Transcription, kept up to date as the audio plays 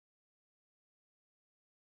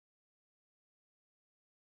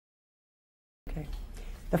Okay.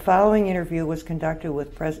 The following interview was conducted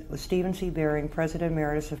with Stephen C. Baring, President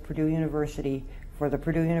Emeritus of Purdue University, for the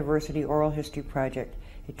Purdue University Oral History Project.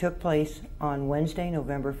 It took place on Wednesday,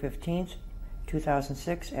 November 15th,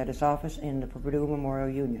 2006, at his office in the Purdue Memorial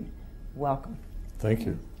Union. Welcome. Thank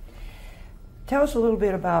you. Tell us a little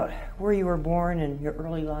bit about where you were born and your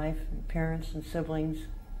early life, and parents and siblings.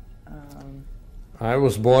 I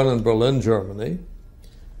was born in Berlin, Germany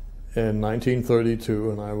in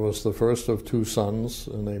 1932, and I was the first of two sons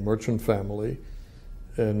in a merchant family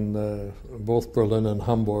in both Berlin and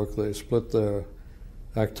Hamburg. They split their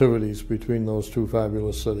activities between those two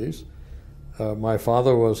fabulous cities. My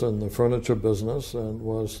father was in the furniture business and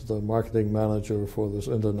was the marketing manager for this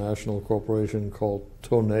international corporation called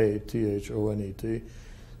Tonet, T-H-O-N-E-T,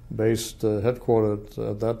 based, headquartered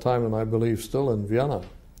at that time, and I believe still in Vienna.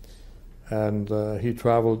 And he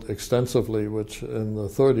traveled extensively, which in the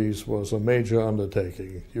 30s was a major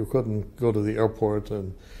undertaking. You couldn't go to the airport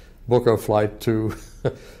and book a flight to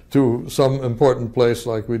to some important place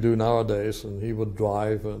like we do nowadays, and he would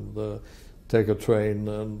drive and take a train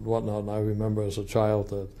and whatnot. And I remember as a child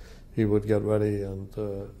that he would get ready and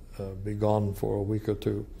be gone for a week or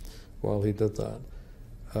two while he did that.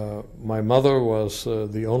 My mother was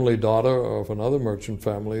the only daughter of another merchant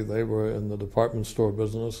family. They were in the department store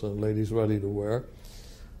business and ladies ready to wear.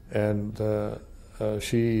 And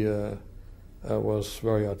she was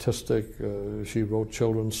very artistic. She wrote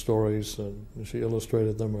children's stories and she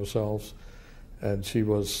illustrated them herself. And she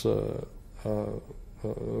was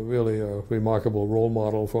really a remarkable role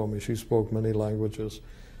model for me. She spoke many languages.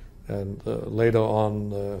 And later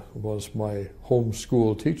on was my home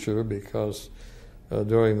school teacher, because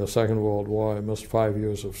during the Second World War, I missed 5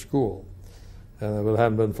 years of school. And if it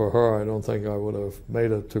hadn't been for her, I don't think I would have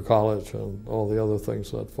made it to college and all the other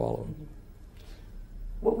things that followed. Mm-hmm.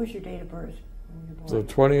 What was your date of birth when you were born?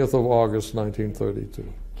 The 20th of August,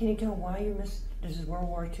 1932. Can you tell why you missed, this is World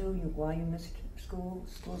War II, why you missed school?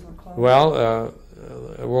 Schools were closed? Well,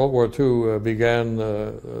 World War II began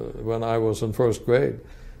when I was in first grade.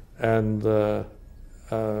 And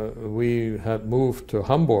we had moved to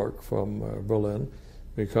Hamburg from Berlin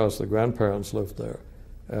because the grandparents lived there.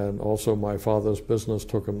 And also my father's business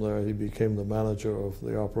took him there. He became the manager of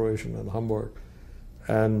the operation in Hamburg.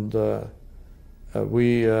 And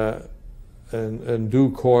we, in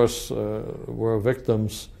due course, were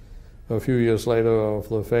victims a few years later of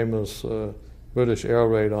the famous British air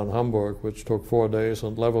raid on Hamburg, which took 4 days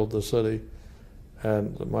and leveled the city.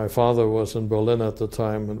 And my father was in Berlin at the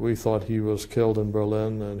time, and we thought he was killed in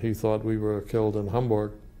Berlin, and he thought we were killed in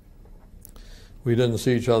Hamburg. We didn't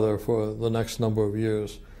see each other for the next number of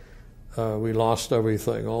years. We lost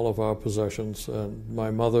everything, all of our possessions, and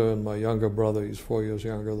my mother and my younger brother, he's 4 years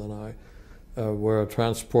younger than I, were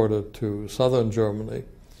transported to southern Germany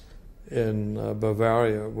in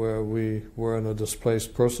Bavaria, where we were in a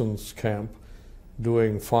displaced persons camp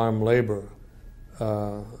doing farm labor.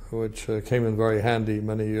 Which came in very handy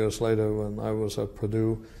many years later when I was at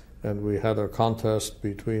Purdue, and we had a contest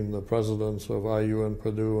between the presidents of IU and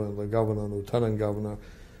Purdue and the governor and lieutenant governor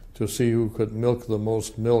to see who could milk the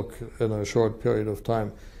most milk in a short period of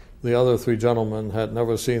time. The other three gentlemen had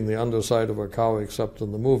never seen the underside of a cow except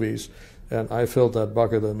in the movies, and I filled that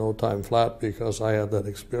bucket in no time flat because I had that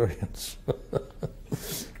experience.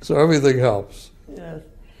 So everything helps. Yes.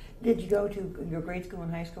 Did you go to your grade school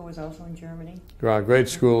and high school was also in Germany? Grade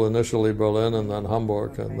school initially Berlin and then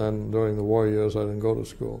Hamburg, okay. And then during the war years I didn't go to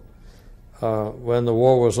school. When the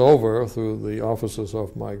war was over, through the offices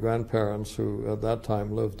of my grandparents, who at that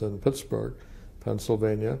time lived in Pittsburgh,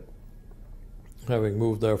 Pennsylvania, having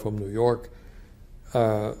moved there from New York,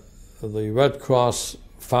 the Red Cross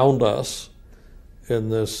found us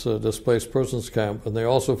in this displaced persons camp, and they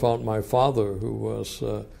also found my father, who was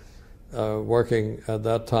working at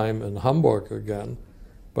that time in Hamburg again,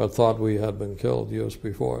 but thought we had been killed years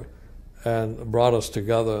before, and brought us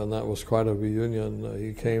together, and that was quite a reunion.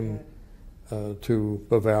 He came to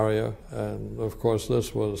Bavaria, and of course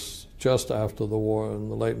this was just after the war in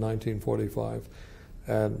the late 1945,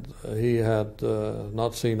 and he had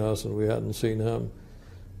not seen us, and we hadn't seen him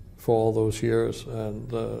for all those years,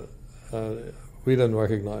 and we didn't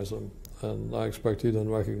recognize him, and I expect he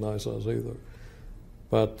didn't recognize us either.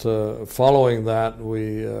 But following that,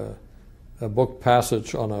 we booked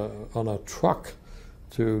passage on a truck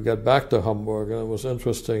to get back to Hamburg, and it was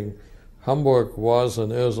interesting. Hamburg was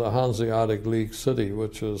and is a Hanseatic League city,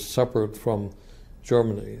 which is separate from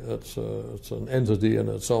Germany. It's an entity in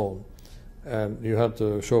its own, and you had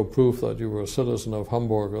to show proof that you were a citizen of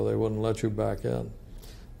Hamburg, or they wouldn't let you back in.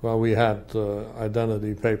 Well, we had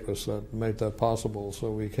identity papers that made that possible,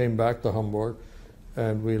 so we came back to Hamburg,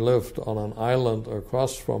 and we lived on an island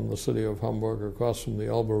across from the city of Hamburg, across from the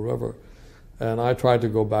Elbe River. And I tried to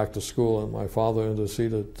go back to school, and my father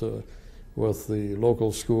interceded with the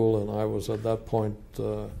local school, and I was at that point,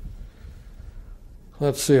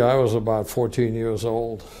 let's see, I was about 14 years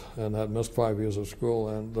old and had missed 5 years of school,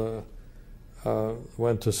 and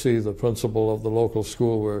went to see the principal of the local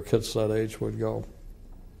school where kids that age would go.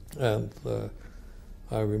 And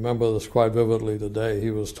I remember this quite vividly today.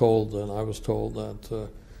 He was told, and I was told, that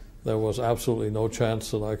there was absolutely no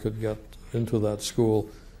chance that I could get into that school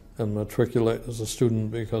and matriculate as a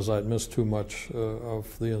student because I'd missed too much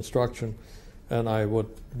of the instruction, and I would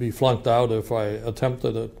be flunked out if I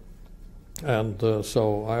attempted it. And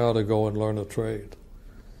so I ought to go and learn a trade.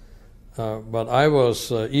 But I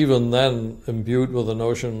was even then imbued with the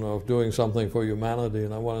notion of doing something for humanity,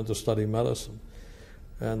 and I wanted to study medicine.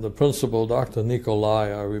 And the principal, Dr.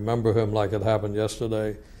 Nikolai, I remember him like it happened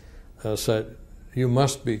yesterday, said, "You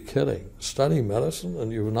must be kidding. Study medicine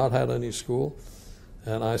and you've not had any school?"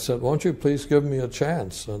 And I said, "Won't you please give me a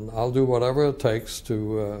chance, and I'll do whatever it takes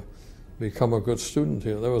to become a good student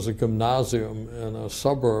here." There was a gymnasium in a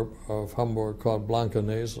suburb of Hamburg called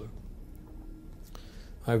Blankenese.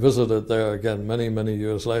 I visited there again many, many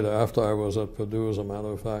years later, after I was at Purdue, as a matter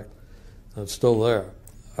of fact. It's still there.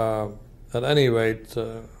 At any rate,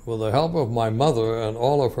 with the help of my mother and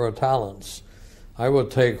all of her talents, I would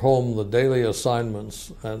take home the daily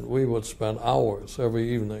assignments, and we would spend hours every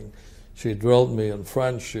evening. She drilled me in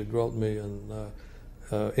French, she drilled me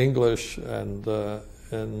in English, and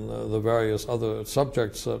in the various other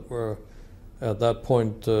subjects that were at that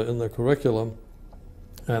point in the curriculum.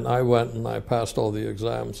 And I went and I passed all the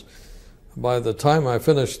exams. By the time I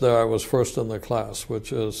finished there, I was first in the class,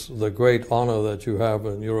 which is the great honor that you have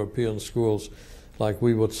in European schools, like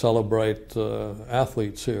we would celebrate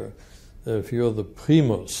athletes here. If you're the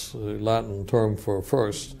primus, the Latin term for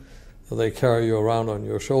first, they carry you around on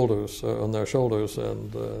your shoulders, on their shoulders,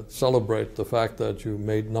 and celebrate the fact that you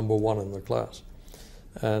made number one in the class.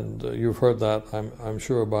 And you've heard that, I'm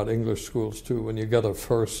sure, about English schools too, when you get a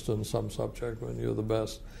first in some subject, when you're the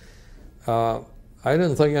best. I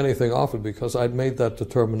didn't think anything of it because I'd made that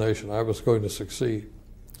determination. I was going to succeed.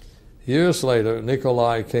 Years later,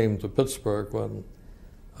 Nikolai came to Pittsburgh when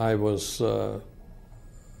I was a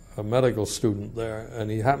medical student there,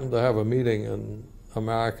 and he happened to have a meeting in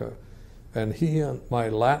America. And he and my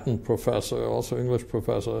Latin professor, also English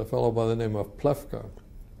professor, a fellow by the name of Plefka,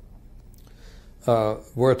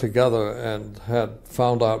 were together and had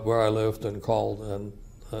found out where I lived and called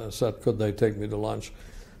and said, could they take me to lunch?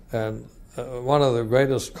 And one of the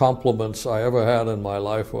greatest compliments I ever had in my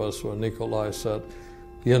life was when Nikolai said,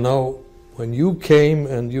 "You know, when you came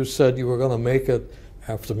and you said you were going to make it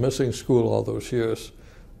after missing school all those years,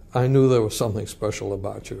 I knew there was something special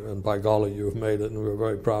about you, and by golly, you've made it, and we're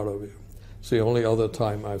very proud of you." It's the only other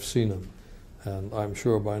time I've seen him, and I'm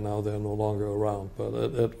sure by now they're no longer around, but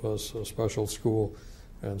it was a special school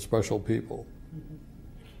and special people. Mm-hmm.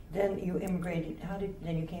 Then you immigrated.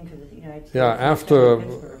 Then you came to the United States? Yeah,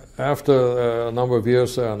 after a number of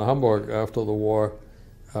years there in Hamburg after the war,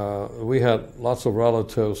 we had lots of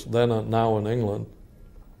relatives then and now in England,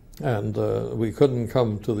 and we couldn't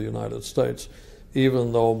come to the United States,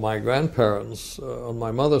 even though my grandparents on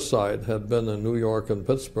my mother's side had been in New York and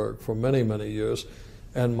Pittsburgh for many, many years,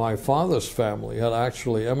 and my father's family had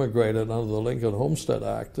actually emigrated under the Lincoln Homestead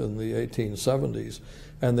Act in the 1870s,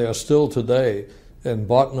 and they are still today in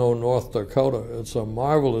Botno, North Dakota. It's a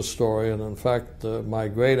marvelous story, and in fact, my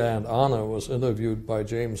great-aunt Anna was interviewed by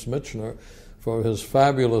James Michener for his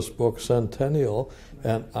fabulous book, Centennial,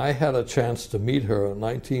 and I had a chance to meet her in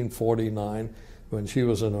 1949 when she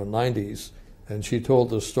was in her 90s, and she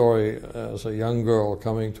told the story as a young girl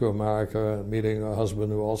coming to America and meeting her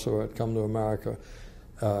husband, who also had come to America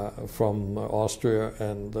from Austria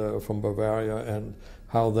and from Bavaria, and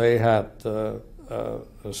how they had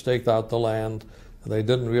staked out the land. They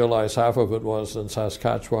didn't realize half of it was in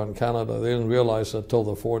Saskatchewan, Canada. They didn't realize it till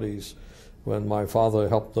the 40s when my father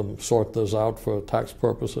helped them sort this out for tax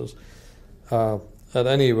purposes. At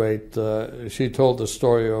any rate, she told the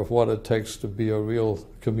story of what it takes to be a real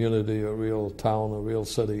community, a real town, a real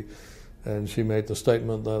city. And she made the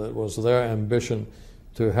statement that it was their ambition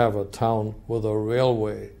to have a town with a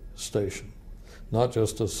railway station, not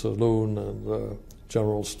just a saloon and a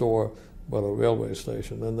general store, but a railway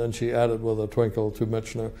station. And then she added with a twinkle to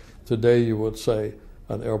Michener, today you would say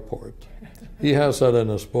an airport. He has that in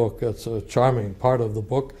his book. It's a charming part of the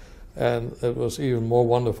book, and it was even more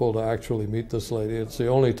wonderful to actually meet this lady. It's the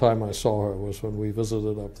only time I saw her was when we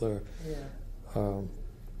visited up there. Yeah.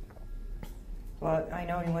 Well, I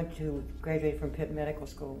know you graduated from Pitt Medical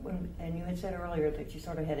School, and you had said earlier that you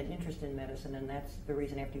sort of had an interest in medicine, and that's the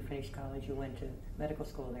reason after you finished college you went to medical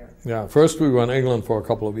school there. Yeah, first we were in England for a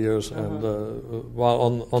couple of years, and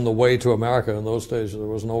while on the way to America in those days, there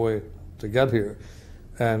was no way to get here,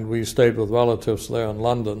 and we stayed with relatives there in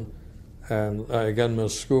London, and I again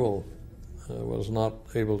missed school. I was not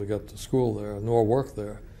able to get to school there, nor work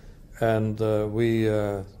there, and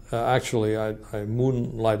actually, I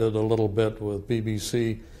moonlighted a little bit with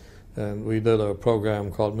BBC, and we did a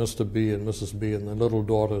program called Mr. B and Mrs. B and the Little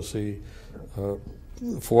Daughter C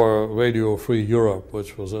for Radio Free Europe,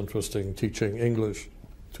 which was interesting, teaching English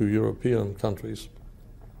to European countries.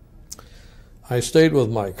 I stayed with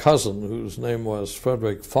my cousin, whose name was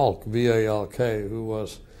Frederick Falk, V-A-L-K, who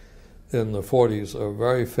was in the 40s a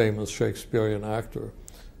very famous Shakespearean actor.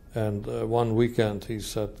 And one weekend he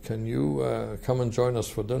said, can you come and join us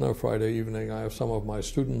for dinner Friday evening? I have some of my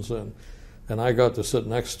students in. And I got to sit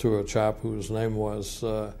next to a chap whose name was,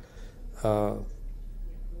 I'm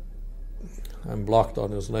blocked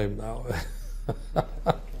on his name now.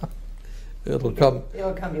 It'll come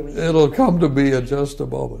to me in just a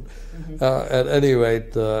moment. Mm-hmm. At any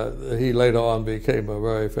rate, he later on became a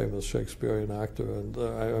very famous Shakespearean actor, and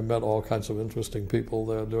I met all kinds of interesting people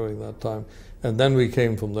there during that time. And then we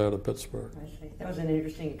came from there to Pittsburgh. I see. That was an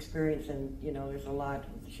interesting experience, and there's a lot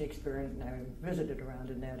of Shakespeare, and I visited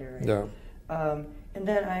around in that area. Yeah. And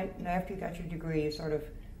then after you got your degree, you sort of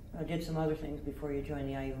did some other things before you joined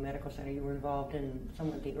the IU Medical Center. You were involved in some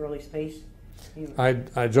of the early space.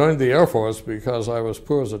 I joined the Air Force because I was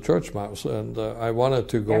poor as a church mouse, and I wanted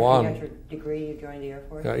to go on. After you got your degree, you joined the Air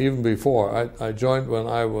Force? Yeah, even before. I joined when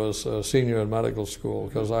I was a senior in medical school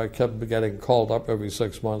because I kept getting called up every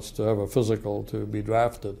 6 months to have a physical to be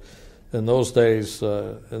drafted. In those days,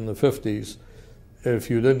 in the 50s,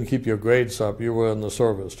 if you didn't keep your grades up, you were in the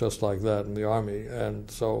service, just like that in the Army.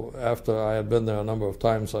 And so after I had been there a number of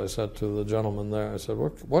times, I said to the gentleman there, I said,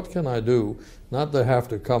 what can I do not to have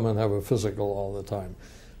to come and have a physical all the time?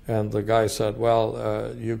 And the guy said,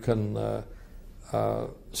 well, you can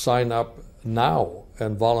sign up now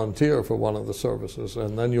and volunteer for one of the services,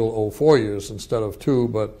 and then you'll owe 4 years instead of 2,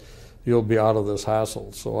 but you'll be out of this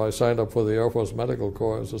hassle. So I signed up for the Air Force Medical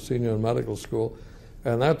Corps as a senior in medical school.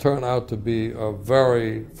 And that turned out to be a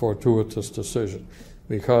very fortuitous decision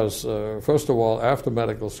because, first of all, after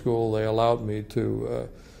medical school, they allowed me to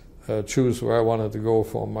choose where I wanted to go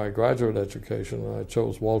for my graduate education. And I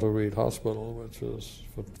chose Walter Reed Hospital, which is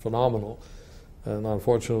phenomenal. And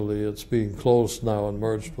unfortunately, it's being closed now and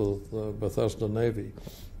merged with Bethesda Navy.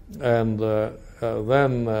 And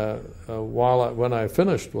then, when I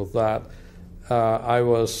finished with that, I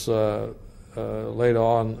was later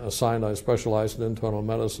on assigned, I specialized in internal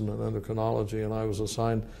medicine and endocrinology, and I was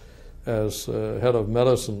assigned as head of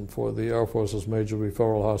medicine for the Air Force's major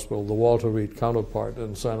referral hospital, the Walter Reed counterpart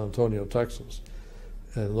in San Antonio, Texas.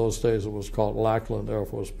 In those days it was called Lackland Air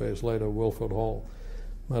Force Base, later Wilford Hall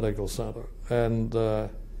Medical Center. And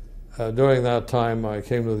during that time I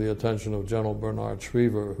came to the attention of General Bernard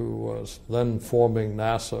Schriever, who was then forming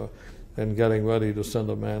NASA and getting ready to send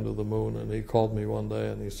a man to the moon. And he called me one day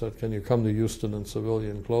and he said, can you come to Houston in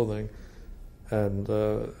civilian clothing and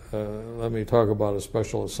let me talk about a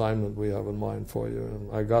special assignment we have in mind for you.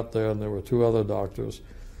 And I got there and there were 2 other doctors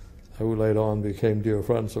who later on became dear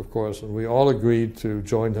friends, of course, and we all agreed to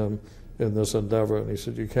join him in this endeavor. And he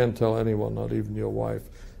said, you can't tell anyone, not even your wife.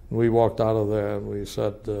 And we walked out of there and we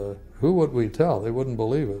said, who would we tell? They wouldn't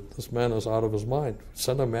believe it. This man is out of his mind.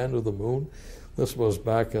 Send a man to the moon? This was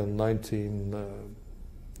back in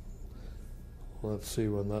let's see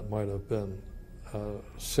when that might have been,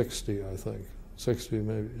 60, I think. 60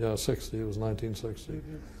 maybe, yeah, 60, it was 1960.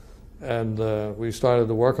 Mm-hmm. And we started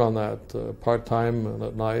to work on that part-time and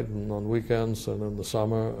at night and on weekends and in the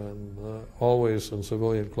summer and always in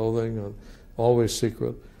civilian clothing and always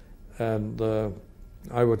secret. And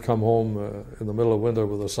I would come home in the middle of winter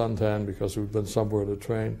with a suntan because we'd been somewhere to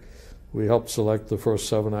train. We helped select the first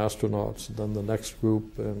 7 astronauts, and then the next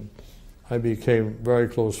group, and I became very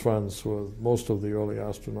close friends with most of the early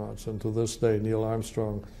astronauts. And to this day, Neil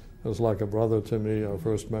Armstrong is like a brother to me, our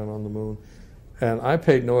first man on the moon. And I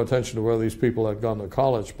paid no attention to where these people had gone to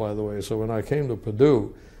college, by the way. So when I came to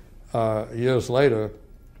Purdue years later,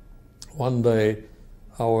 one day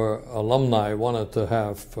our alumni wanted to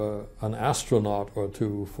have an astronaut or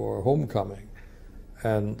 2 for homecoming.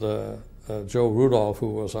 And Joe Rudolph,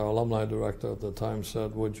 who was our alumni director at the time,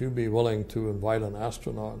 said, would you be willing to invite an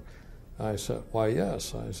astronaut? I said, why,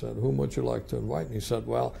 yes. I said, whom would you like to invite? And he said,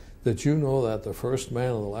 well, did you know that the first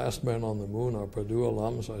man and the last man on the moon are Purdue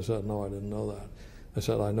alums? I said, no, I didn't know that. I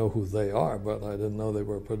said, I know who they are, but I didn't know they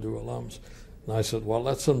were Purdue alums. And I said, well,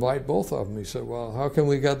 let's invite both of them. He said, well, how can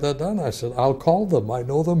we get that done? I said, I'll call them. I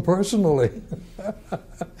know them personally.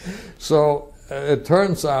 So it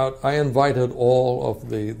turns out I invited all of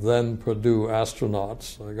the then Purdue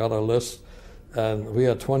astronauts. I got a list, and we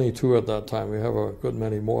had 22 at that time. We have a good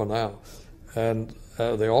many more now. And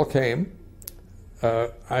they all came.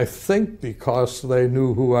 I think because they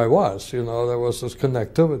knew who I was. You know, there was this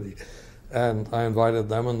connectivity. And I invited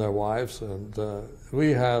them and their wives, and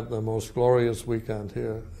we had the most glorious weekend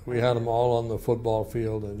here. We had them all on the football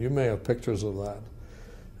field, and you may have pictures of that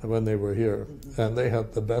when they were here. And they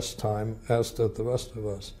had the best time, as did the rest of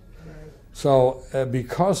us. Right. So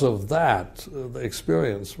because of that, the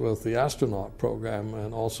experience with the astronaut program,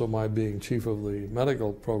 and also my being chief of the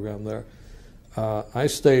medical program there, I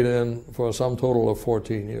stayed in for a sum total of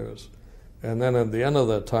 14 years. And then at the end of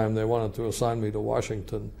that time, they wanted to assign me to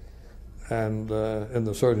Washington, and in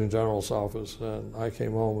the Surgeon General's office. And I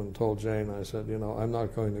came home and told Jane, I said, you know, I'm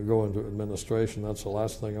not going to go into administration. That's the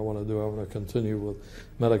last thing I want to do. I want to continue with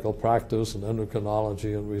medical practice and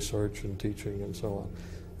endocrinology and research and teaching and so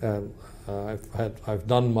on. And I've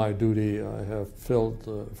done my duty. I have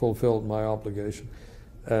fulfilled my obligation,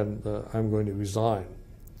 and I'm going to resign.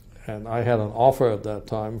 And I had an offer at that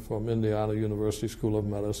time from Indiana University School of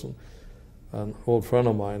Medicine. An old friend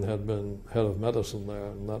of mine had been head of medicine there,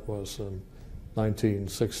 and that was in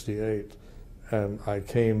 1968. And I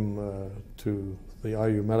came to the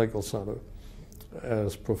IU Medical Center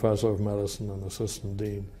as professor of medicine and assistant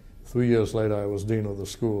dean. 3 years later, I was dean of the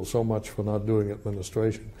school. So much for not doing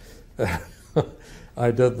administration.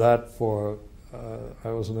 I did that for, I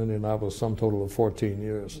was in Indianapolis some total of 14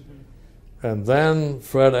 years. Mm-hmm. And then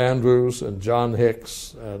Fred Andrews and John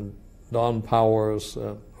Hicks and Don Powers,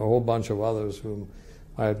 a whole bunch of others whom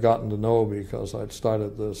I had gotten to know because I'd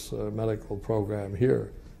started this medical program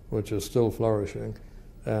here, which is still flourishing,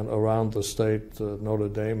 and around the state, Notre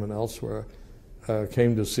Dame and elsewhere,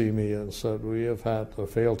 came to see me and said, we have had a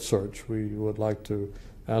failed search. We would like to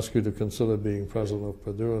ask you to consider being president of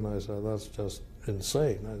Purdue. And I said, that's just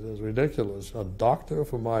insane. I said, it's ridiculous. A doctor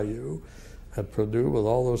from IU at Purdue with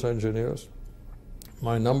all those engineers?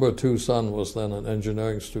 My number 2 son was then an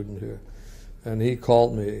engineering student here, and he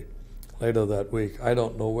called me later that week. I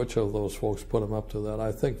don't know which of those folks put him up to that.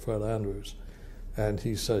 I think Fred Andrews. And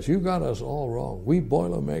he says, you got us all wrong. We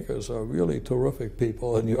Boilermakers are really terrific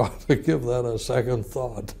people, and you ought to give that a second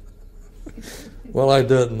thought. Well, I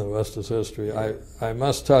did, and the rest is history. I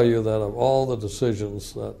must tell you that of all the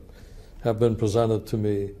decisions that have been presented to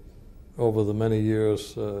me over the many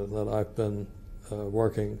years that I've been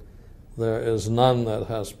working, there is none that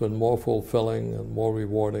has been more fulfilling and more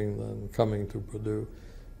rewarding than coming to Purdue.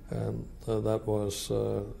 And that was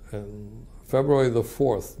in February the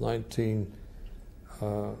 4th,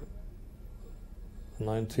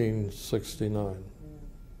 1969.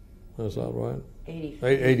 Is that right?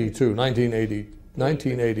 82,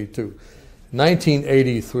 1982.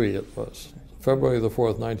 1983 it was. February the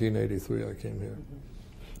 4th, 1983, I came here.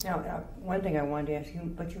 Now, one thing I wanted to ask you,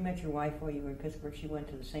 but you met your wife while you were in Pittsburgh. She went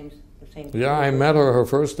to the same Yeah, I met her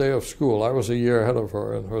first day of school. I was a year ahead of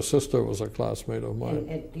her, and her sister was a classmate of mine.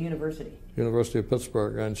 At the university? University of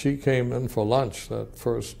Pittsburgh. And she came in for lunch that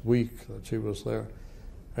first week that she was there.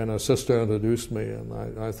 And her sister introduced me, and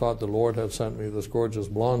I thought the Lord had sent me this gorgeous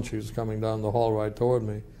blonde. She was coming down the hall right toward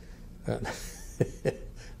me. And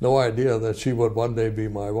no idea that she would one day be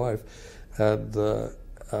my wife. And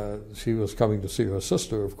she was coming to see her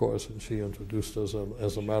sister, of course, and she introduced us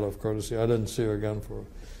as a matter of courtesy. I didn't see her again for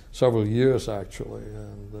several years, actually.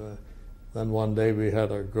 And then one day we had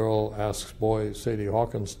a Girl Asks Boy Sadie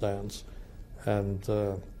Hawkins dance, and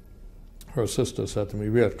her sister said to me,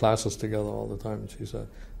 we had classes together all the time, and she said,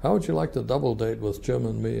 how would you like to double date with Jim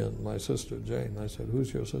and me and my sister Jane? I said,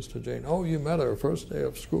 who's your sister Jane? Oh, you met her first day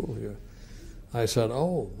of school here. I said,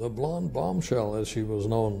 oh, the blonde bombshell, as she was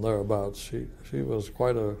known thereabouts. She was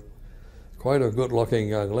quite a good-looking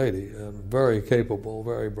young lady and very capable,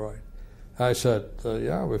 very bright. I said,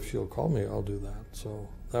 yeah, if she'll call me, I'll do that. So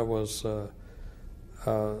that was the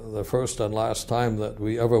first and last time that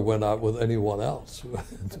we ever went out with anyone else.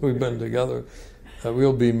 We've been together.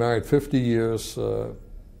 We'll be married 50 years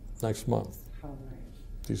next month,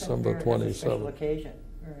 December 27th. Special occasion.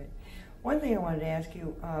 All right. One thing I wanted to ask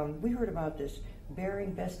you, we heard about this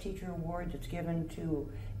Bering Best Teacher Award that's given to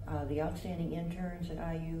the outstanding interns at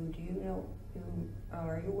IU. Do you know,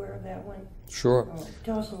 are you aware of that one? Sure.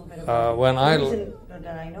 Tell us a little bit about it. The reason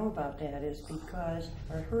that I know about that is because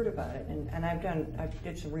I heard about it, and I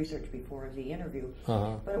did some research before the interview,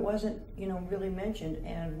 but it wasn't, really mentioned.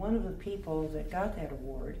 And one of the people that got that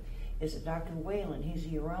award is Dr. Whalen. He's a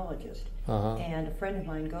urologist. And a friend of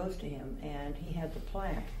mine goes to him, and he had the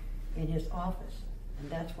plaque in his office. And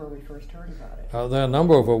that's where we first heard about it. There are a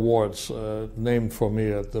number of awards named for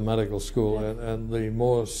me at the medical school, and the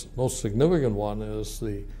most significant one is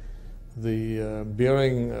the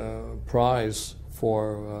Beering Prize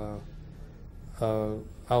for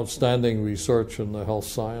outstanding research in the health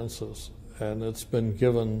sciences. And it's been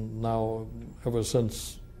given now ever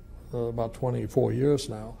since about 24 years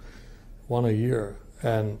now, one a year.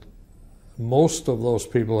 And most of those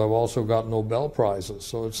people have also got Nobel Prizes,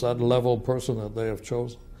 so it's that level person that they have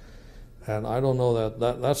chosen. And I don't know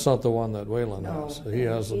that's not the one that Whalen has. He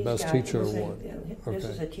has the Best Teacher Award. This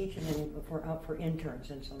is a teaching for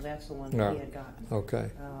interns, and so that's the one that he had gotten. Okay.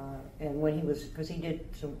 And when he was, because he did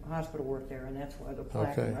some hospital work there, and that's why the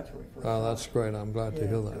plaque. Okay. That's where we first saw that's great. I'm glad to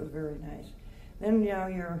hear that. It was very nice. Then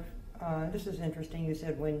now this is interesting. You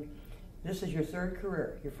said this is your third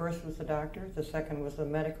career. Your first was the doctor, the second was the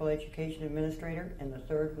medical education administrator, and the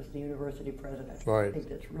third was the university president. Right. I think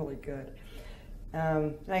that's really good.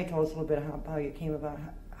 Now you told us a little bit how you came about.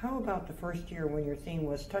 How about the first year when your theme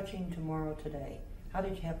was Touching Tomorrow Today? How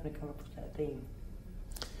did you happen to come up with that theme?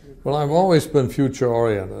 Well, I've always been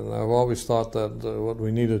future-oriented, and I've always thought that what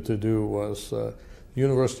we needed to do was,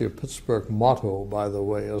 University of Pittsburgh motto, by the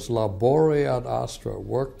way, is Labore ad Astra,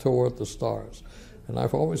 work toward the stars. And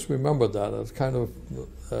I've always remembered that. It's kind of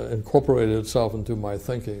incorporated itself into my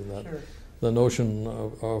thinking, that the notion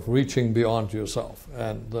of reaching beyond yourself.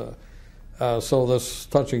 And so this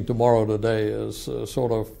Touching Tomorrow Today is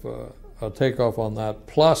sort of a takeoff on that,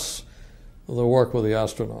 plus the work with the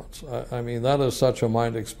astronauts. I mean, that is such a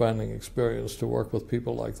mind-expanding experience to work with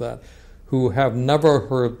people like that, who have never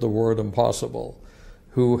heard the word impossible,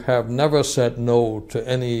 who have never said no to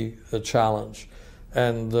any challenge,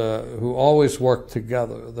 and who always work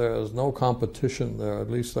together. There is no competition there, at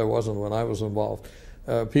least there wasn't when I was involved.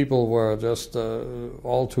 People were just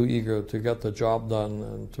all too eager to get the job done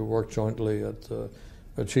and to work jointly at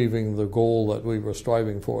achieving the goal that we were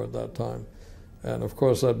striving for at that time. And of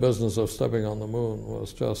course that business of stepping on the moon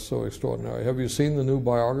was just so extraordinary. Have you seen the new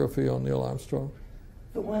biography on Neil Armstrong?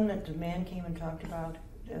 The one that the man came and talked about?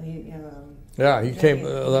 He came.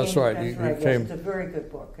 That's right. He came. It's a very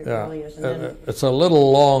good book. It really is. And it's a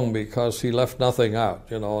little long because he left nothing out,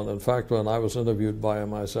 you know. And in fact, when I was interviewed by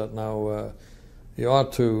him, I said, "Now, you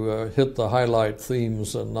ought to hit the highlight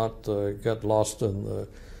themes and not get lost in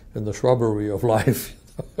the shrubbery of life."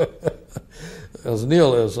 As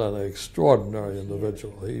Neil is an extraordinary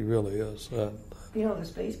individual, he really is. You know, the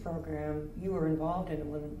space program, you were involved in it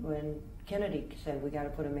when Kennedy said we got to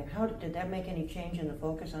put him in. Did that make any change in the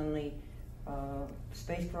focus on the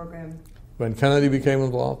space program? When Kennedy became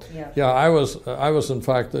involved? Yeah. Yeah, I was in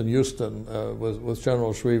fact in Houston with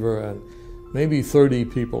General Schriever and maybe 30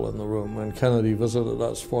 people in the room when Kennedy visited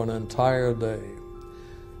us for an entire day.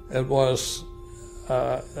 It was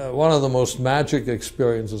one of the most magic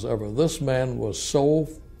experiences ever. This man was so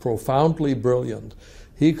profoundly brilliant.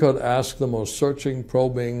 He could ask the most searching,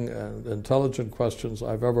 probing, and intelligent questions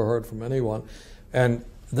I've ever heard from anyone, and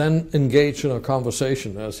then engage in a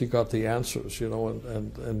conversation as he got the answers, you know,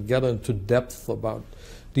 and get into depth about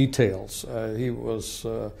details. He was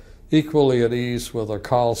equally at ease with a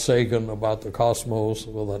Carl Sagan about the cosmos,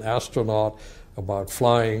 with an astronaut about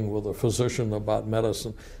flying, with a physician about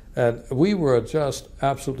medicine. And we were just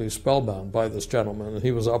absolutely spellbound by this gentleman, and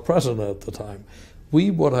he was our president at the time. We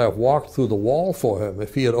would have walked through the wall for him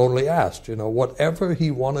if he had only asked, you know, whatever he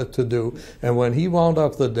wanted to do. And when he wound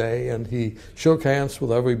up the day and he shook hands with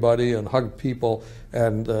everybody and hugged people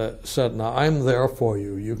and said, "Now I'm there for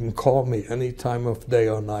you. You can call me any time of day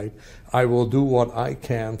or night. I will do what I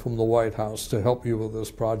can from the White House to help you with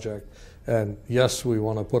this project. And yes, we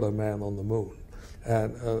want to put a man on the moon."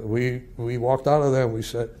 And we walked out of there and we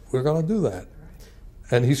said, "We're going to do that.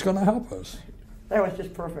 And he's going to help us." That was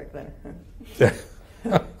just perfect then.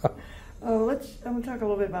 I'm going to talk a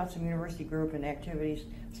little bit about some university group and activities.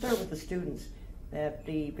 Start with the students. That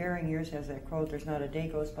the Bearing Years has that quote, "There's not a day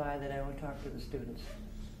goes by that I don't talk to the students."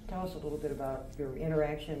 Tell us a little bit about your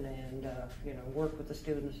interaction and work with the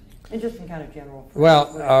students, and just in kind of general.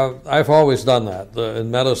 Well, I've always done that in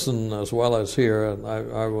medicine as well as here, and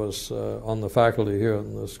I was on the faculty here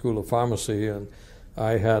in the School of Pharmacy, and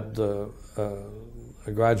I had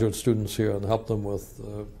graduate students here and helped them with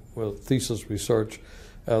thesis research.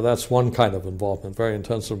 That's one kind of involvement, very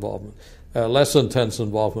intense involvement. Less intense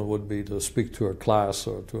involvement would be to speak to a class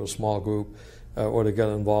or to a small group, or to get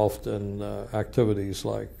involved in activities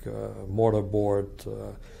like mortarboard.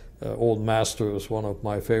 Old Master is one of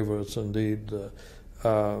my favorites indeed.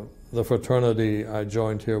 the fraternity I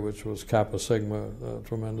joined here, which was Kappa Sigma, a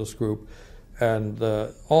tremendous group, and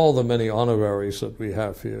all the many honoraries that we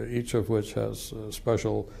have here, each of which has a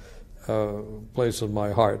special place in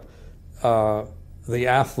my heart. The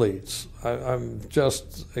athletes, I'm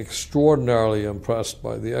just extraordinarily impressed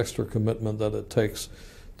by the extra commitment that it takes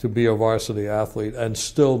to be a varsity athlete and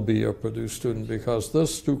still be a Purdue student, because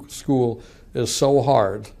this school is so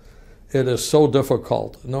hard. It is so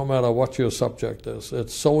difficult, no matter what your subject is.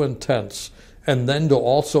 It's so intense. And then to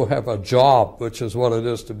also have a job, which is what it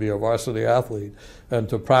is to be a varsity athlete, and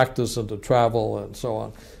to practice and to travel and so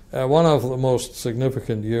on. One of the most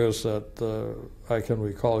significant years that I can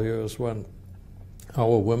recall here is when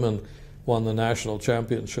our women won the national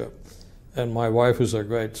championship. And my wife, who's a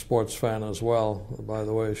great sports fan as well, by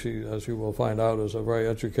the way, she, as you will find out, is a very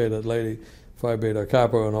educated lady, Phi Beta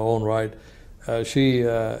Kappa in her own right. She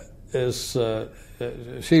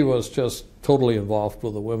was just totally involved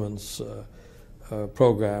with the women's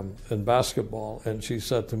program in basketball, and she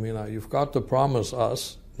said to me, now you've got to promise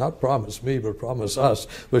us, not promise me, but promise us,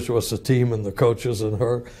 which was the team and the coaches and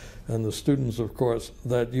her and the students, of course,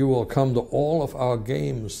 that you will come to all of our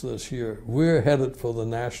games this year. We're headed for the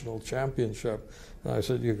national championship. And I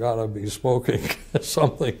said, you gotta be smoking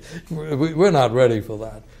something. We're not ready for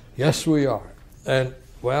that. Yes, we are. And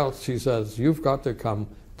well, she says, you've got to come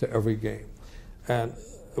to every game. And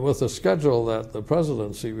with the schedule that the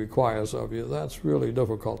presidency requires of you, that's really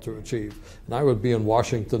difficult to achieve. And I would be in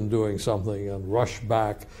Washington doing something and rush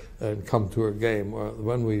back and come to a game.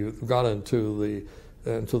 When we got into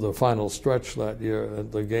the final stretch that year,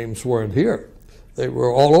 and the games weren't here. They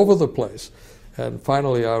were all over the place. And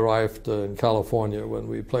finally I arrived in California when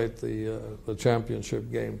we played the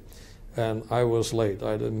championship game. And I was late.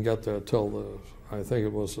 I didn't get there till I think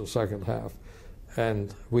it was the second half.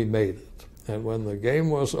 And we made it. And when the game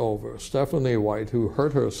was over, Stephanie White, who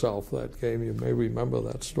hurt herself that game, you may remember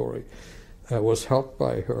that story, was helped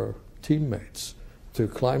by her teammates to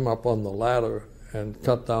climb up on the ladder and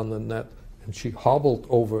cut down the net. And she hobbled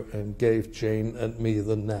over and gave Jane and me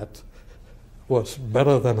the net. It was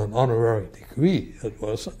better than an honorary degree. It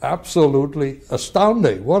was absolutely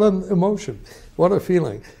astounding. What an emotion. What a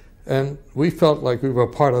feeling. And we felt like we were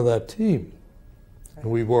part of that team. And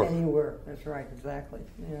we were. And you were. That's right. Exactly.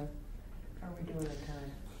 Yeah. How are we doing at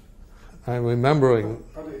time? I'm remembering.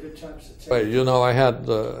 Probably a good time to take. You know, I had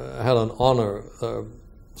an honor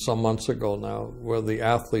some months ago now, where the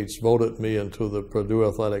athletes voted me into the Purdue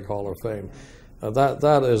Athletic Hall of Fame.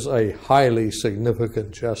 That is a highly significant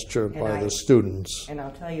gesture by the students. And I'll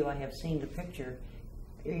tell you, I have seen the picture.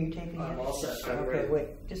 Are you taking it? I'm all set. Okay,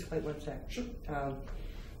 wait. Just wait one sec. Sure.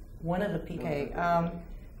 One of the PK.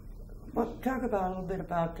 Well, talk about a little bit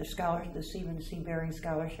about the Stephen C. Baring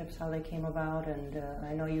scholarships, how they came about, and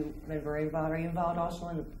I know you've been very involved. Are you involved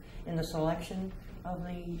also in the selection of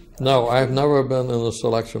the? No, I've never been in the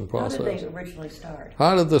selection process. How did they originally start?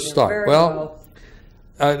 How did this start? Well,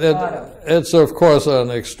 it's of course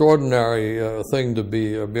an extraordinary thing to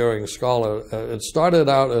be a Baring Scholar. It started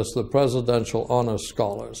out as the Presidential Honor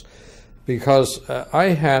Scholars, because I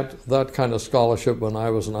had that kind of scholarship when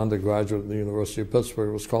I was an undergraduate at the University of Pittsburgh.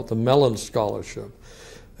 It was called the Mellon Scholarship.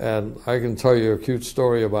 And I can tell you a cute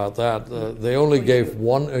story about that. They only gave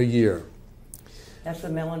one a year. That's the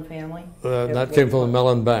Mellon family? That came from the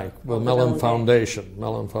Mellon Bank, the Mellon Foundation.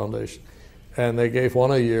 Mellon Foundation. And they gave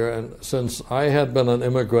one a year, and since I had been an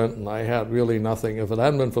immigrant and I had really nothing, if it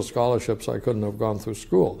hadn't been for scholarships, I couldn't have gone through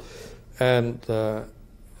school. And so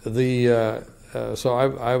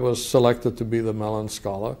I was selected to be the Mellon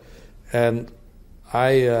Scholar, and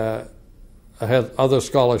I had other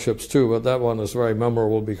scholarships too, but that one is very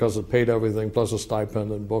memorable because it paid everything plus a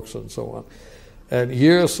stipend and books and so on. And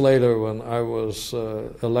years later, when I was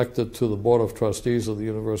elected to the Board of Trustees of the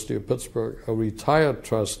University of Pittsburgh, a retired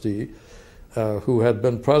trustee who had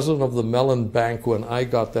been president of the Mellon Bank when I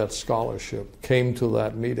got that scholarship came to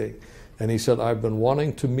that meeting, and he said, I've been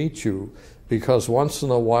wanting to meet you because once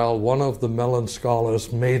in a while one of the Mellon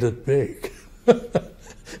Scholars made it big.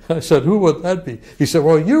 I said, who would that be? He said,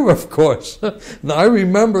 well, you, of course. Now, I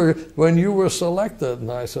remember when you were selected.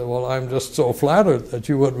 And I said, well, I'm just so flattered that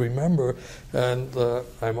you would remember. And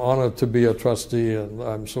I'm honored to be a trustee, and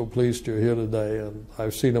I'm so pleased you're here today. And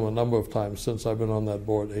I've seen him a number of times since I've been on that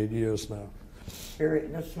board, 8 years now. You're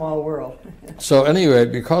in a small world. So anyway,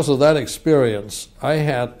 because of that experience, I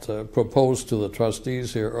had proposed to the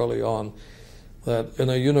trustees here early on that in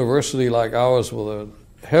a university like ours with a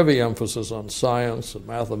heavy emphasis on science and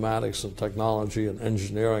mathematics and technology and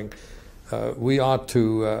engineering, we ought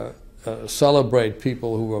to celebrate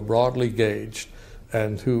people who are broadly gauged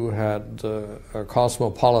and who had a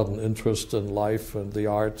cosmopolitan interest in life and the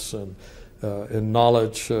arts and in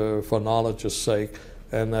knowledge for knowledge's sake,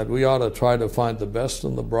 and that we ought to try to find the best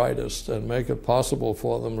and the brightest and make it possible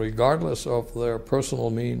for them, regardless of their personal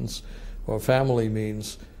means or family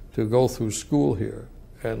means, to go through school here.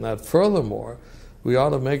 And that furthermore, we ought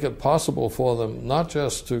to make it possible for them not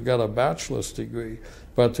just to get a bachelor's degree,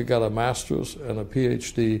 but to get a master's and a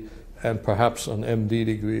PhD and perhaps an MD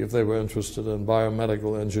degree if they were interested in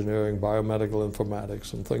biomedical engineering, biomedical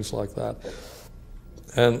informatics, and things like that.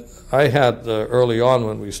 And I had, early on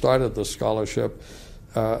when we started the scholarship,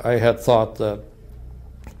 I had thought that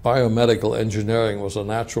biomedical engineering was a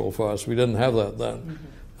natural for us. We didn't have that then.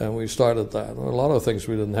 Mm-hmm. And we started that. A lot of things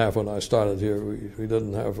we didn't have when I started here. We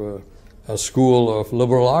didn't have a school of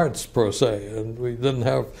liberal arts per se, and we didn't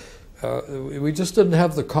have, we just didn't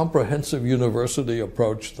have the comprehensive university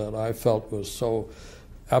approach that I felt was so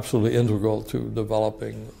absolutely integral to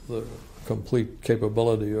developing the complete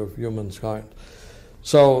capability of humankind.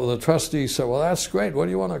 So the trustees said, well, that's great. What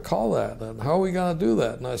do you want to call that? And how are we going to do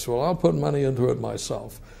that? And I said, well, I'll put money into it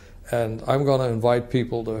myself. And I'm going to invite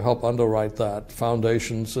people to help underwrite that,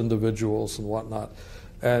 foundations, individuals, and whatnot.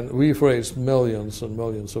 And we've raised millions and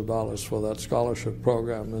millions of dollars for that scholarship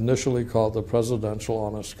program, initially called the Presidential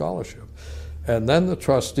Honor Scholarship. And then the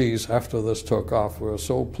trustees, after this took off, were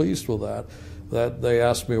so pleased with that they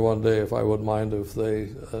asked me one day if I would mind if they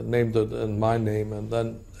named it in my name and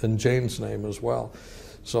then in Jane's name as well.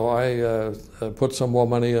 So I put some more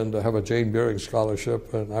money in to have a Jane Beering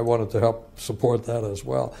Scholarship, and I wanted to help support that as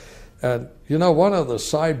well. And you know, one of the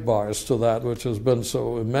sidebars to that, which has been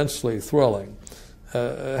so immensely thrilling,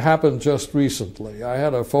 happened just recently. I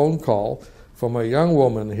had a phone call from a young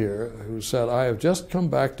woman here who said, I have just come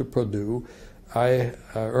back to Purdue. I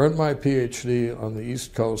earned my PhD on the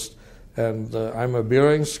East Coast, and I'm a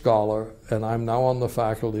Beering Scholar, and I'm now on the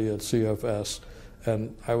faculty at CFS,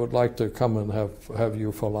 and I would like to come and have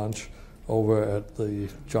you for lunch over at the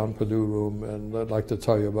John Purdue room, and I'd like to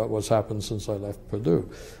tell you about what's happened since I left Purdue.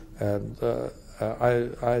 And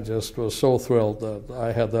I just was so thrilled that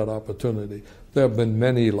I had that opportunity. There have been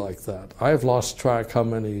many like that. I've lost track how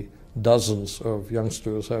many dozens of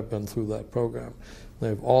youngsters have been through that program.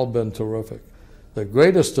 They've all been terrific. The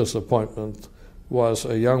greatest disappointment was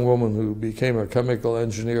a young woman who became a chemical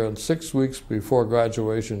engineer, and 6 weeks before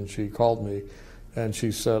graduation she called me and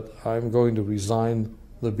she said, I'm going to resign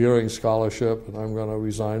the Beering Scholarship, and I'm going to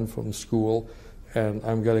resign from school, and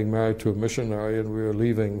I'm getting married to a missionary, and we're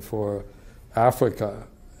leaving for Africa.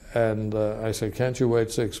 And I said, can't you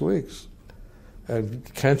wait 6 weeks? And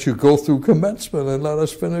can't you go through commencement and let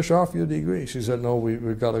us finish off your degree? She said, no,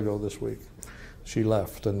 we've got to go this week. She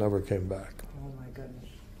left and never came back. Oh my goodness.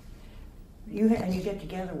 And you get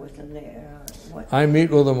together with them there? What? I meet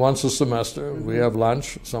with them once a semester. Mm-hmm. We have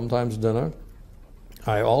lunch, sometimes dinner.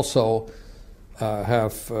 I also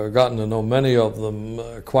have gotten to know many of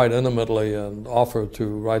them quite intimately and offer to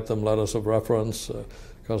write them letters of reference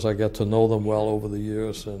because I get to know them well over the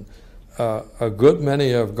years. And a good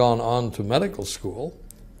many have gone on to medical school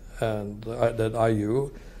and at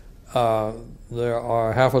IU. There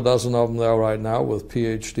are half a dozen of them there right now with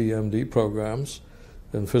PhD, MD programs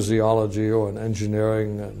in physiology or in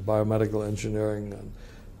engineering and biomedical engineering and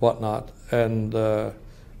whatnot. And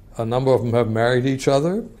a number of them have married each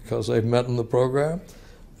other because they've met in the program.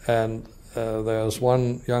 And there's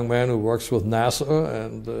one young man who works with NASA,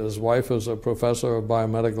 and his wife is a professor of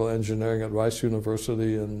biomedical engineering at Rice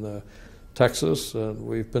University in Texas. And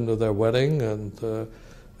we've been to their wedding and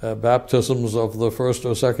baptisms of the first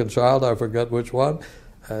or second child, I forget which one.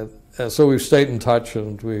 So we've stayed in touch,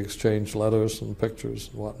 and we exchange letters and pictures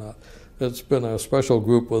and whatnot. It's been a special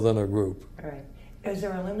group within a group. All right. Is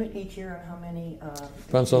there a limit each year on how many?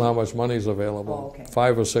 Depends on how much money is available. Oh, okay.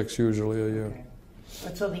 5 or 6 usually a year. Okay.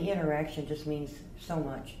 But so the interaction just means so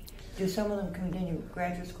much. Do some of them continue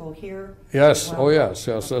graduate school here? Yes. Well? Oh, yes.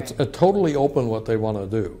 Yes. Okay. It's totally open what they want to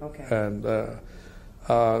do. Okay. And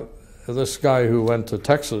this guy who went to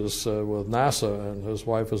Texas with NASA, and his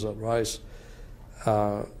wife is at Rice,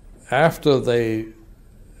 after they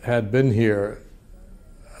had been here,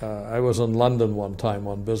 I was in London one time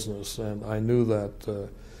on business, and I knew that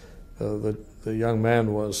the young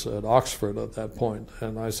man was at Oxford at that point.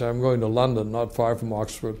 And I said, I'm going to London, not far from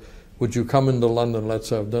Oxford. Would you come into London? Let's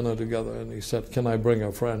have dinner together. And he said, can I bring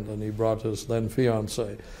a friend? And he brought his then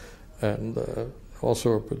fiancée, and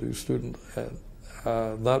also a Purdue student.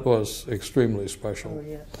 And that was extremely special. Oh,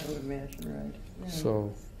 yes, I would imagine, right. Yeah.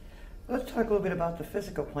 So, let's talk a little bit about the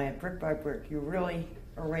physical plant, brick by brick. You really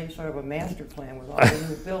already sort of a master plan with all the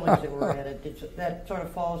new buildings that were added. That sort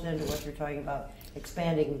of falls into what you're talking about,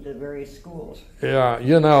 expanding the various schools. Yeah,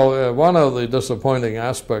 you know, one of the disappointing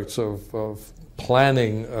aspects of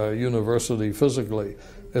planning a university physically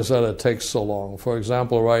is that it takes so long. For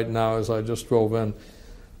example, right now, as I just drove in,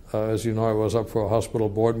 as you know, I was up for a hospital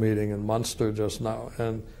board meeting in Munster just now,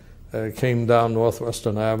 and came down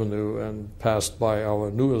Northwestern Avenue and passed by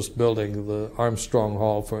our newest building, the Armstrong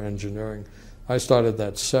Hall for Engineering. I started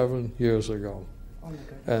that 7 years ago. Oh my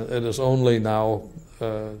goodness. And it is only now,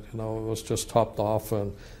 you know, it was just topped off,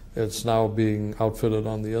 and it's now being outfitted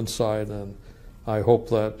on the inside, and I hope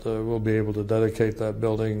that we'll be able to dedicate that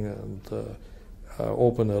building and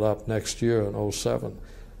open it up next year in '07.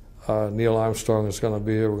 Neil Armstrong is going to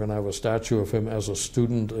be here. We're going to have a statue of him as a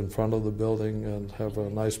student in front of the building and have a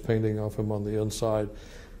nice painting of him on the inside.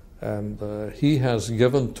 And he has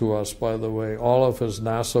given to us, by the way, all of his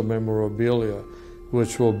NASA memorabilia,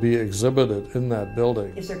 which will be exhibited in that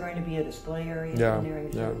building. Is there going to be a display area? Yeah,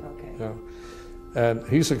 Okay. yeah. And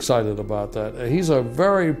he's excited about that. He's a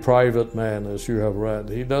very private man, as you have read.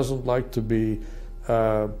 He doesn't like to be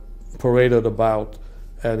paraded about,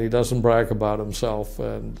 and he doesn't brag about himself.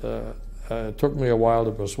 And it took me a while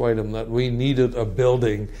to persuade him that we needed a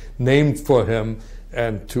building named for him,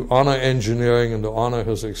 and to honor engineering and to honor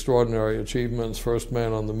his extraordinary achievements, first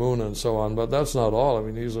man on the moon and so on. But that's not all. I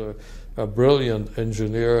mean, he's a brilliant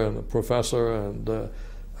engineer and a professor, and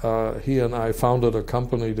he and I founded a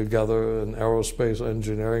company together in aerospace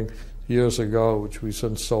engineering years ago, which we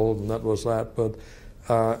since sold, and that was that. But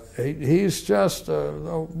he's just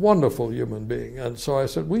a wonderful human being. And so I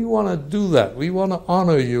said, we want to do that. We want to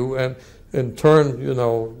honor you, and in turn, you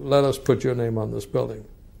know, let us put your name on this building.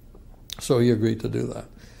 So he agreed to do that.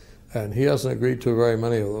 And he hasn't agreed to very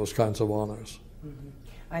many of those kinds of honors. Mm-hmm.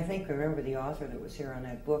 I think, remember the author that was here on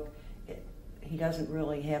that book, he doesn't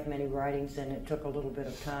really have many writings, and it took a little bit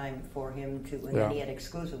of time for him to, and then he had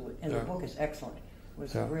exclusive, and the book is excellent. It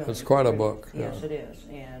was really, it's quite a book. Yes, it is.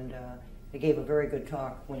 And he gave a very good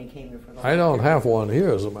talk when he came here for the I don't have one here,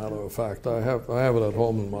 as a matter of fact. I have it at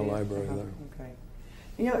home in my library there. Okay.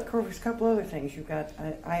 You know, there's a couple other things. You've got,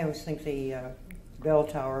 I always think the bell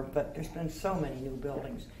tower, but there's been so many new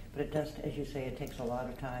buildings. But it does, as you say, it takes a lot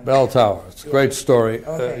of time. Bell tower, it's a great story.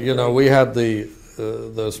 Okay, you know, we had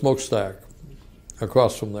the smokestack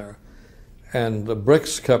across from there, and the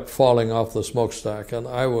bricks kept falling off the smokestack, and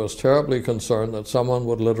I was terribly concerned that someone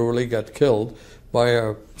would literally get killed by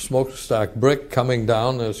a smokestack brick coming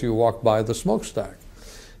down as you walk by the smokestack.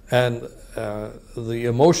 And the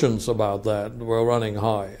emotions about that were running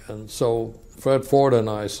high. And so Fred Ford and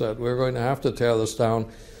I said, we're going to have to tear this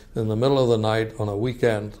down in the middle of the night on a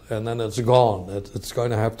weekend, and then it's gone. It's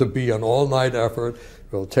going to have to be an all-night effort.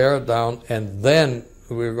 We'll tear it down, and then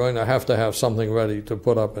we're going to have something ready to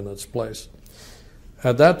put up in its place.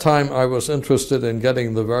 At that time, I was interested in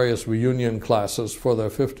getting the various reunion classes for their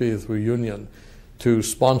 50th reunion to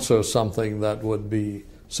sponsor something that would be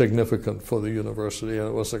significant for the university. And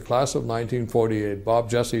it was the class of 1948, Bob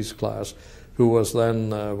Jesse's class, who was then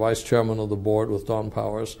vice chairman of the board with Don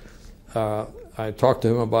Powers. I talked to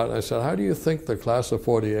him about it. I said, how do you think the class of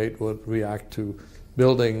 48 would react to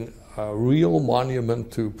building a real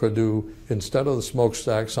monument to Purdue instead of the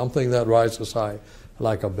smokestack, something that rises high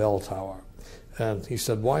like a bell tower? And he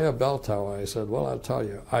said, why a bell tower? I said, well, I'll tell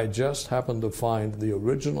you. I just happened to find the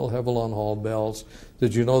original Hevelon Hall bells.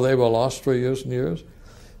 Did you know they were lost for years and years?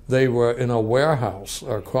 They were in a warehouse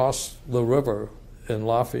across the river in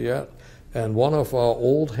Lafayette. And one of our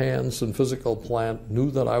old hands in physical plant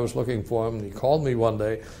knew that I was looking for him. And he called me one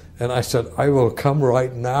day, and I said, I will come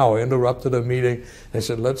right now. I interrupted a meeting. I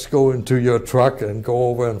said, let's go into your truck and go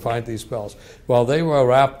over and find these bells. Well, they were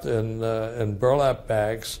wrapped in burlap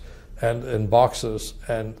bags and in boxes,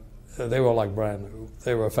 and they were like brand new.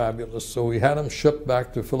 They were fabulous. So we had them shipped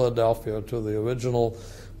back to Philadelphia, to the original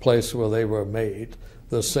place where they were made,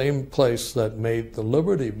 the same place that made the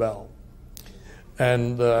Liberty Bell.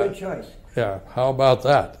 And good choice. Yeah, how about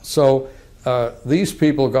that? So these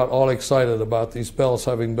people got all excited about these bells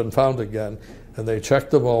having been found again, and they checked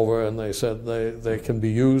them over, and they said they can be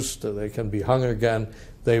used, they can be hung again.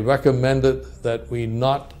 They recommended that we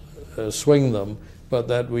not swing them, but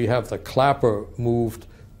that we have the clapper moved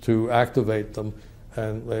to activate them,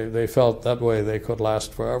 and they felt that way they could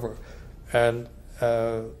last forever. And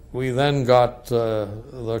we then got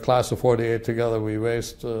the class of 48 together. We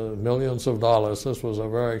raised millions of dollars. This was a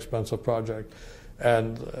very expensive project.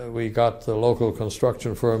 And we got the local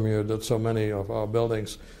construction firm here, did so many of our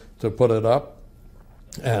buildings, to put it up.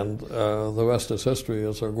 And the rest is history.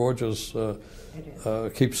 It's a gorgeous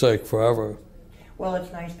keepsake forever. Well,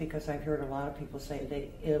 it's nice because I've heard a lot of people say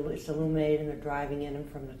it's illuminated and they're driving in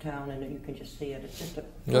from the town and you can just see it. It's just a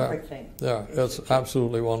perfect thing. Yeah, it's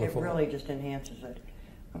absolutely wonderful. It really just enhances it.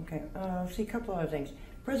 Okay, let's see a couple other things.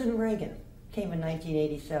 President Reagan came in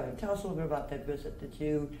 1987. Tell us a little bit about that visit. Did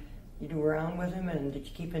you do around with him and did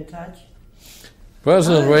you keep in touch?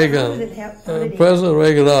 President Reagan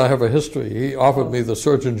and I have a history. He offered me the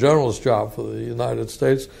Surgeon General's job for the United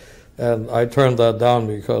States, and I turned that down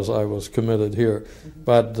because I was committed here.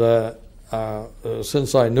 But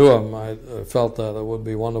since I knew him, I felt that it would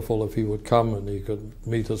be wonderful if he would come and he could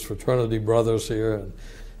meet his fraternity brothers here, and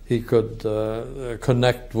he could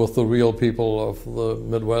connect with the real people of the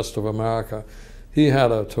Midwest of America. He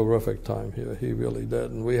had a terrific time here, he really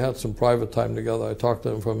did. And we had some private time together. I talked to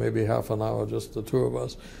him for maybe half an hour, just the two of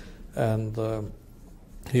us. And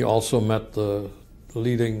he also met the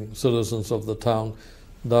leading citizens of the town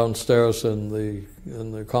downstairs in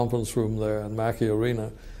the conference room there in Markee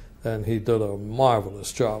Arena. And he did a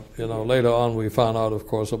marvelous job. You know, later on we found out, of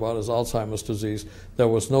course, about his Alzheimer's disease. There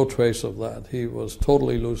was no trace of that. He was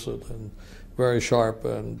totally lucid and very sharp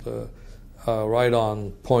and right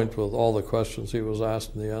on point with all the questions he was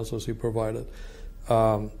asked and the answers he provided.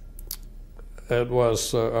 It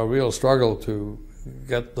was a real struggle to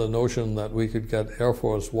get the notion that we could get Air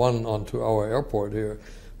Force One onto our airport here,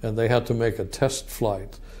 and they had to make a test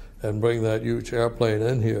flight and bring that huge airplane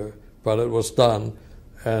in here, but it was done.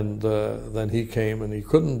 And then he came, and he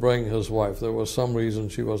couldn't bring his wife. There was some reason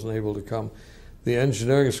she wasn't able to come. The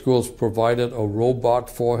engineering schools provided a robot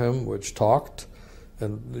for him which talked,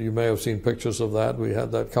 and you may have seen pictures of that. We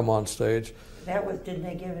had that come on stage. Didn't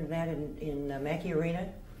they give him that in Markee Arena,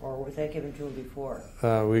 or was that given to him before?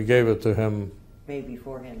 We gave it to him. Maybe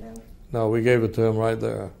beforehand then. No, we gave it to him right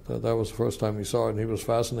there. That was the first time he saw it, and he was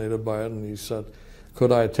fascinated by it, and he said,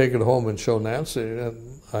 could I take it home and show Nancy?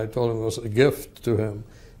 And I told him it was a gift to him.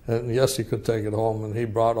 And yes, he could take it home, and he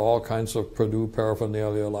brought all kinds of Purdue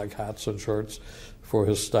paraphernalia like hats and shirts for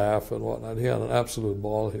his staff and whatnot. He had an absolute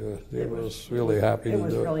ball here. He was really happy to do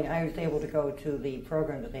it. Really, I was able to go to the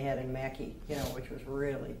program that they had in Markee, which was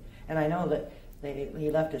really, and I know that he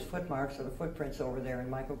left his footmarks or the footprints over there in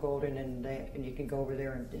Michael Golden, and you can go over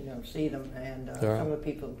there and see them. And some of the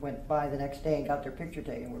people went by the next day and got their picture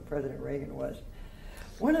taken where President Reagan was.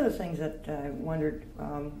 One of the things that I wondered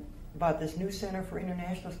about this new Center for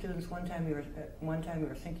International Students. One time we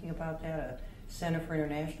were thinking about that, a Center for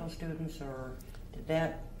International Students, or did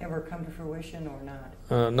that ever come to fruition or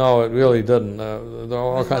not? No, it really didn't. There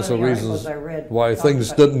are all kinds of reasons why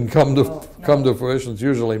things didn't come to fruition. It's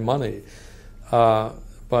usually money.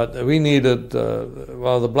 But we needed,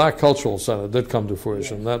 the Black Cultural Center did come to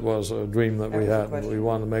fruition. Yes. That was a dream that we had, and we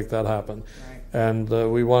wanted to make that happen. Right. And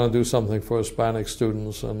we want to do something for Hispanic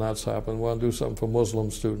students, and that's happened. We want to do something for Muslim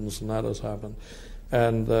students, and that has happened.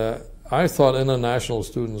 And I thought international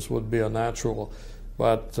students would be a natural,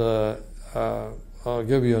 but I'll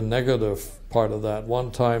give you a negative part of that.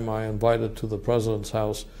 One time I invited to the president's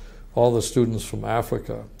house all the students from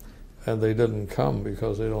Africa, and they didn't come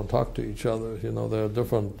because they don't talk to each other. There are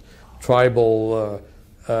different tribal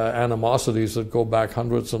animosities that go back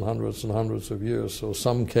hundreds and hundreds and hundreds of years. So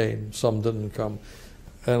some came, some didn't come.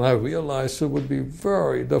 And I realized it would be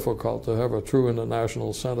very difficult to have a true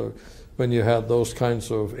international center when you had those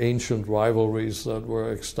kinds of ancient rivalries that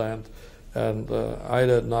were extant. And I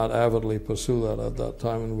did not avidly pursue that at that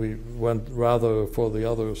time, and we went rather for the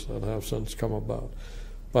others that have since come about.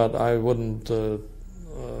 But I wouldn't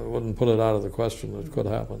put it out of the question. It could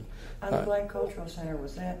happen. The Black Cultural Center,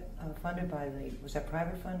 was that funded by was that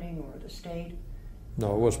private funding or the state?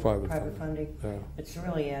 No, it was private funding. Yeah. It's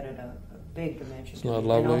really added a big dimension. It's not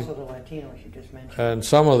lovely. And also the Latinos you just mentioned. And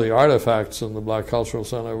some of the artifacts in the Black Cultural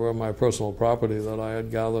Center were my personal property that I had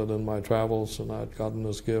gathered in my travels and I had gotten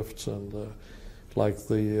as gifts, and like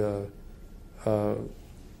the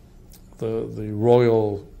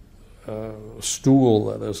royal stool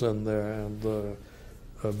that is in there, and the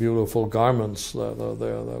beautiful garments that are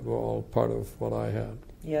there that were all part of what I had.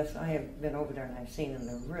 Yes, I have been over there and I've seen them.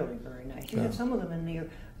 They're really very nice. You had some of them in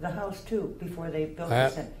the house too before they built the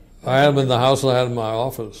center. I had them in the house and I had them in my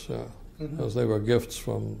office, because they were gifts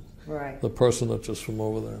from the personages from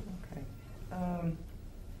over there. Okay.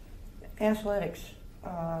 Athletics.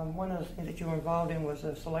 One of the things that you were involved in was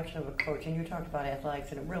a selection of a coach, and you talked about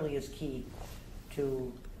athletics, and it really is key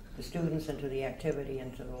to the students and to the activity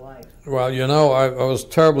and to the life. Well, I was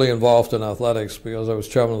terribly involved in athletics because I was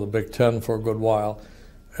chairman of the Big Ten for a good while,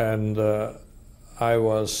 and I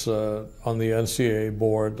was on the NCAA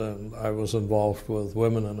board, and I was involved with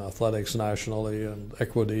women in athletics nationally and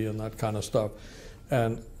equity and that kind of stuff.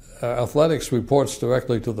 And athletics reports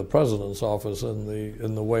directly to the president's office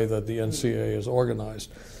in the way that the NCAA is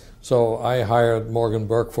organized. So I hired Morgan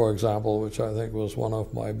Burke, for example, which I think was one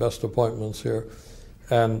of my best appointments here,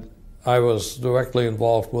 and I was directly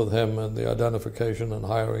involved with him in the identification and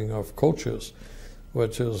hiring of coaches,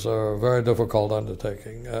 which is a very difficult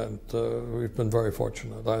undertaking, and we've been very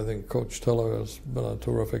fortunate. I think Coach Tiller has been a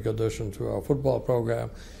terrific addition to our football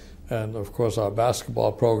program, and of course our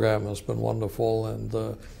basketball program has been wonderful, and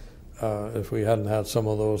if we hadn't had some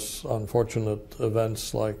of those unfortunate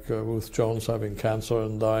events like Ruth Jones having cancer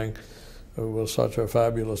and dying, who was such a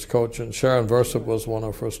fabulous coach, and Sharon Versip was one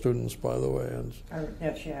of her students, by the way, and I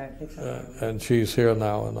think so. And she's here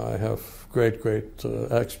now, and I have great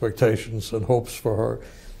expectations and hopes for her.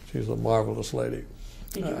 She's a marvelous lady.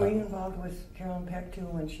 Were you involved with Carolyn Peck too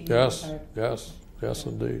when she? Yes,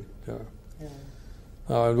 indeed.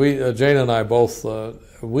 And Jane and I both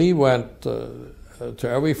we went to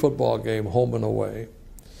every football game, home and away.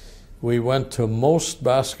 We went to most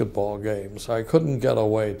basketball games. I couldn't get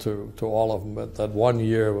away to all of them, but that one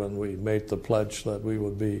year when we made the pledge that we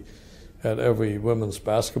would be at every women's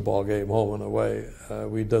basketball game, home and away,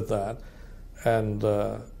 we did that. And,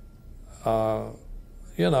 we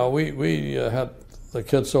had the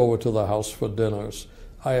kids over to the house for dinners.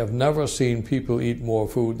 I have never seen people eat more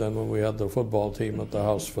food than when we had the football team at the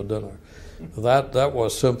house for dinner. That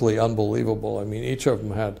was simply unbelievable. I mean, each of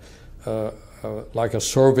them had like a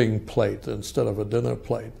serving plate instead of a dinner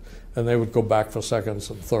plate, and they would go back for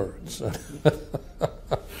seconds and thirds. Oh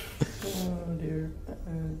dear.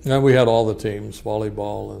 And we had all the teams,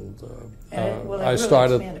 volleyball, and I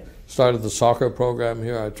started the soccer program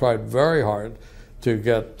here. I tried very hard to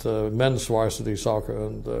get men's varsity soccer,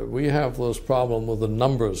 and we have this problem with the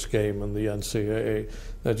numbers game in the NCAA,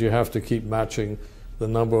 that you have to keep matching the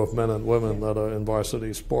number of men and women that are in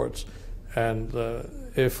varsity sports. And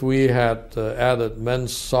if we had added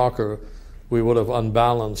men's soccer, we would have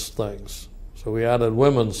unbalanced things. So we added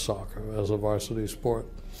women's soccer as a varsity sport.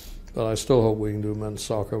 But I still hope we can do men's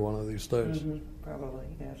soccer one of these days. Mm-hmm. Probably,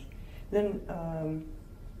 yes. Then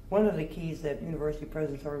one of the keys that university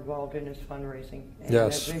presidents are involved in is fundraising. And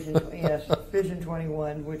yes. Vision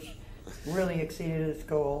 21, which really exceeded its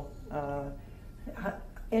goal.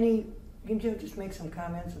 Can you just make some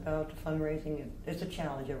comments about the fundraising? It's a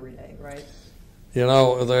challenge every day, right? You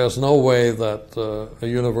know, there's no way that a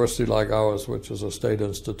university like ours, which is a state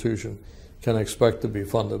institution, can expect to be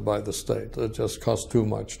funded by the state. It just costs too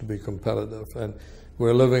much to be competitive. And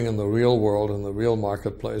we're living in the real world, in the real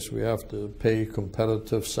marketplace. We have to pay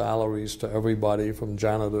competitive salaries to everybody from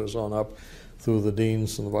janitors on up through the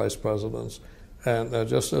deans and the vice presidents. And there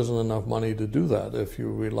just isn't enough money to do that if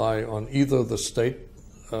you rely on either the state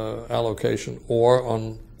allocation or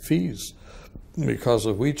on fees. Because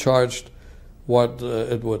if we charged what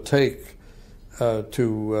it would take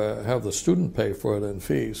to have the student pay for it in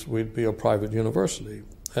fees, we'd be a private university.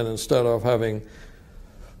 And instead of having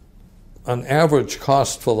an average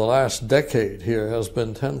cost for the last decade here has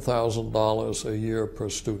been $10,000 a year per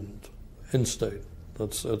student in-state.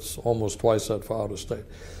 It's almost twice that for out-of-state.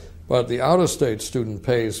 But the out-of-state student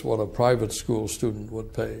pays what a private school student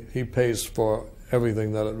would pay. He pays for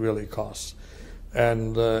everything that it really costs.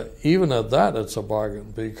 And even at that, it's a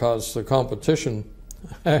bargain, because the competition,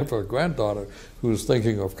 I have a granddaughter who's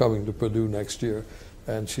thinking of coming to Purdue next year,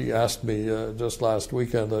 and she asked me just last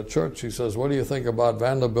weekend at church, she says, what do you think about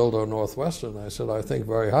Vanderbilt or Northwestern? I said, I think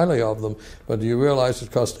very highly of them, but do you realize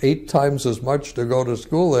it costs 8 times as much to go to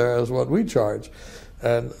school there as what we charge?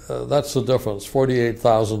 And that's the difference,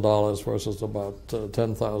 $48,000 versus about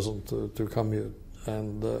 $10,000 to come here.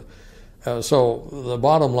 And so the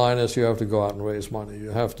bottom line is you have to go out and raise money. You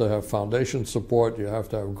have to have foundation support. You have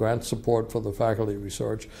to have grant support for the faculty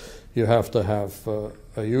research. You have to have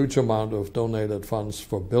a huge amount of donated funds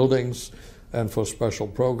for buildings and for special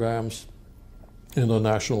programs.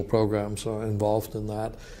 International programs are involved in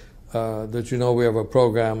that. Did you know we have a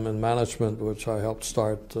program in management which I helped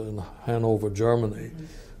start in Hanover, Germany?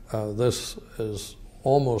 This is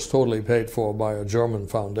almost totally paid for by a German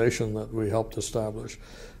foundation that we helped establish.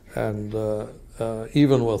 And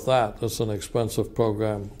even with that, it's an expensive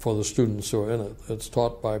program for the students who are in it. It's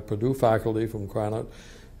taught by Purdue faculty from Granite.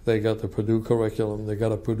 They get the Purdue curriculum. They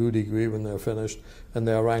get a Purdue degree when they're finished, and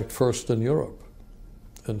they're ranked first in Europe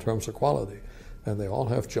in terms of quality. And they all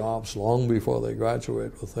have jobs long before they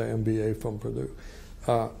graduate with their MBA from Purdue.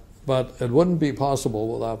 But it wouldn't be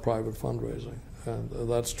possible without private fundraising. And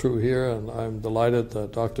that's true here, and I'm delighted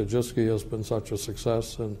that Dr. Jiske has been such a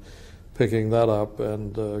success in picking that up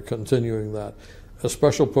and continuing that.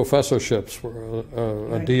 special professorships were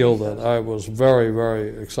a deal that I was very,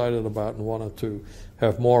 very excited about and wanted to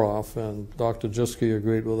have more of, and Dr. Jiske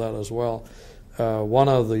agreed with that as well. One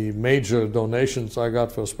of the major donations I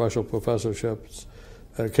got for special professorships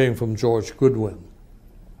came from George Goodwin.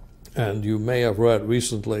 And you may have read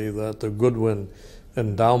recently that the Goodwin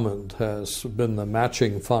Endowment has been the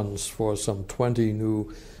matching funds for some 20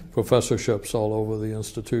 new professorships all over the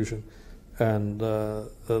institution. And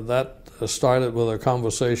that started with a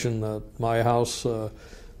conversation at my house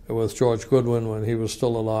with George Goodwin when he was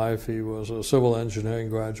still alive. He was a civil engineering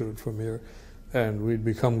graduate from here, and we'd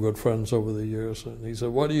become good friends over the years. And he said,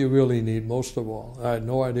 "What do you really need most of all?" I had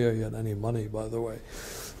no idea he had any money, by the way.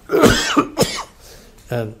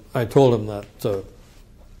 And I told him that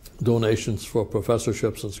donations for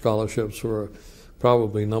professorships and scholarships were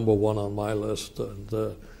probably number one on my list.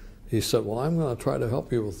 And he said, "Well, I'm going to try to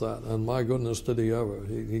help you with that." And my goodness, did he ever.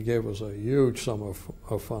 He gave us a huge sum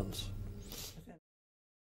of funds.